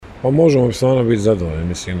Pa možemo stvarno biti zadovoljni,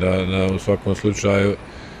 mislim da u svakom slučaju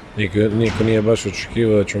niko nije baš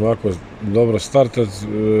očekivao da ćemo ovako dobro startati,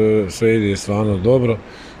 sve ide stvarno dobro,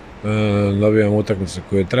 dobijamo utakmice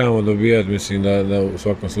koje trebamo dobijati, mislim da u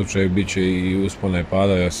svakom slučaju bit će i uspona i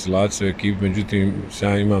pada i oscilacija u ekipi, međutim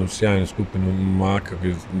imam sjajnu skupinu momaka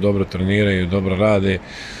koji dobro treniraju, dobro rade,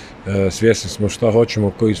 svjesni smo šta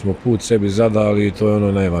hoćemo, koji smo put sebi zadali i to je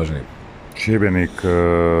ono najvažnije. Šibenik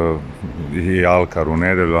i Alkar u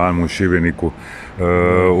nedjelju, ajmo u Šibeniku,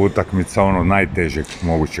 utakmica ono najtežeg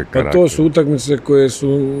mogućeg karaktera. Pa to su utakmice koje su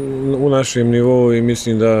u našem nivou i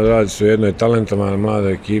mislim da radi se o jednoj talentovanoj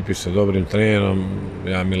mladoj ekipi sa dobrim trenerom,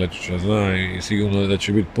 ja Miletića zna i sigurno da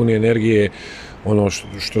će biti puni energije. Ono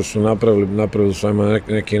što su napravili su na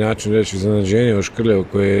neki način reći iznenađenje u Škrljevu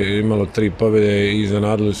koje je imalo 3 pobjede i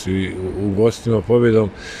iznenadili su u gostima pobjedom.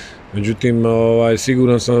 Međutim,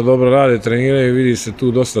 siguran sam da dobro rade, treniraju, vidi se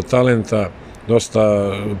tu dosta talenta,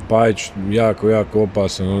 dosta Pajić jako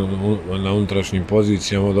opasan na unutrašnjim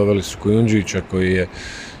pozicijama, doveli su Kujundžića koji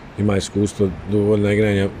ima iskustvo dovoljno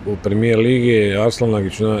igranja u premijer lige,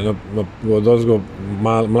 Arslanagić odozgo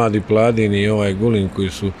mladi Pladin i Gulin koji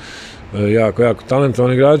su jako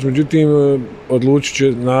talentovani igrači, međutim odlučit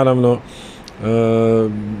će naravno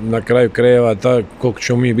na kraju krajeva koliko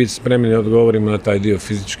ćemo mi biti spremni da odgovorimo na taj dio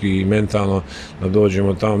fizički i mentalno da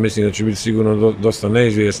dođemo tamo. Mislim da će biti sigurno dosta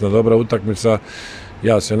neizvjesna, dobra utakmica.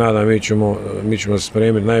 Ja se nadam mi ćemo se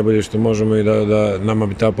spremiti najbolje što možemo i da nama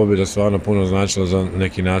bi ta pobjeda stvarno puno značila za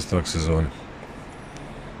neki nastavak sezone.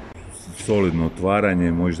 Solidno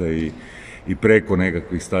otvaranje, možda i preko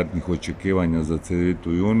nekakvih startnih očekivanja za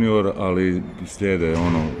Cedevitu junior, ali slijede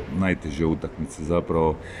najteže utakmice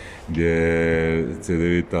zapravo gdje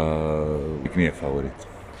Cedevita nije favorit.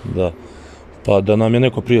 Da, pa da nam je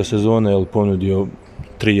neko prije sezone ponudio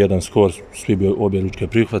 3-1 skor, svi bi objeručke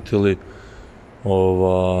prihvatili.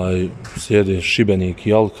 Slijede Šibenik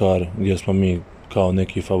i Alkar gdje smo mi kao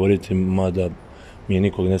neki favoriti, mada mi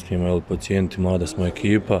nikog ne smijemo podcijeniti, mlada smo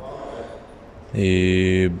ekipa.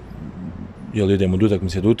 I idemo od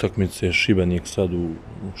utakmice do utakmice, Šibenik sad u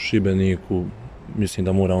Šibeniku, mislim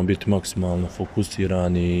da moramo biti maksimalno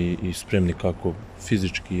fokusirani i spremni kako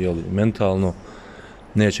fizički i mentalno.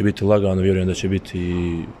 Neće biti lagano, vjerujem da će biti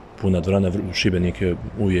puna dvorana, Šibenik je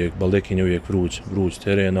uvijek, Baldekin je uvijek vruć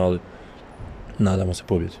teren, ali nadamo se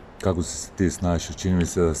pobjedi. Kako si se ti snašao? Čini mi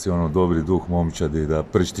se da si dobri duh momčadi, da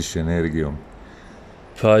prštiš energijom.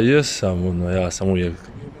 Pa jesam, ja sam uvijek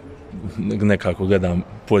nekako gledam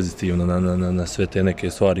pozitivno na sve te neke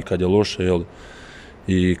stvari kad je loše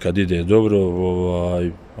i kad ide dobro,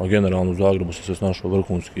 a generalno u Zagrebu sam se snašao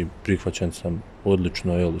vrhunski, prihvaćen sam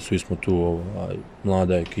odlično, svi smo tu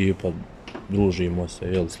mlada ekipa, družimo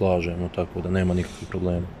se, slažemo, tako da nema nikakvih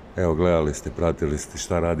problema. Evo, gledali ste, pratili ste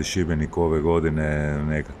šta radi Šibenik ove godine,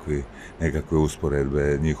 nekakve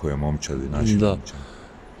usporedbe njihove momčadi, naši momčadi.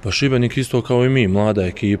 Pa Šibenik isto kao i mi, mlada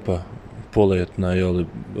ekipa, poletna,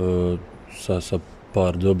 sa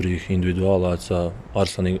par dobrih individualaca.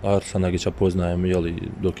 Arslanagića poznajem,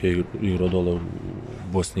 dok je igrao dole u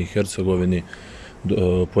Bosni i Hercegovini.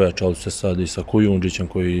 Pojačali se sad i sa Kujundžićem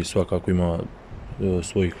koji svakako ima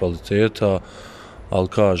svojih kvaliteta, ali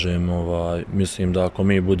kažem, mislim da ako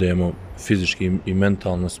mi budemo fizički i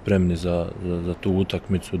mentalno spremni za tu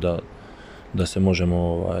utakmicu, da se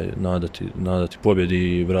možemo nadati pobjedi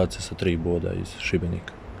i vratiti se sa 3 boda iz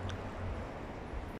Šibenika.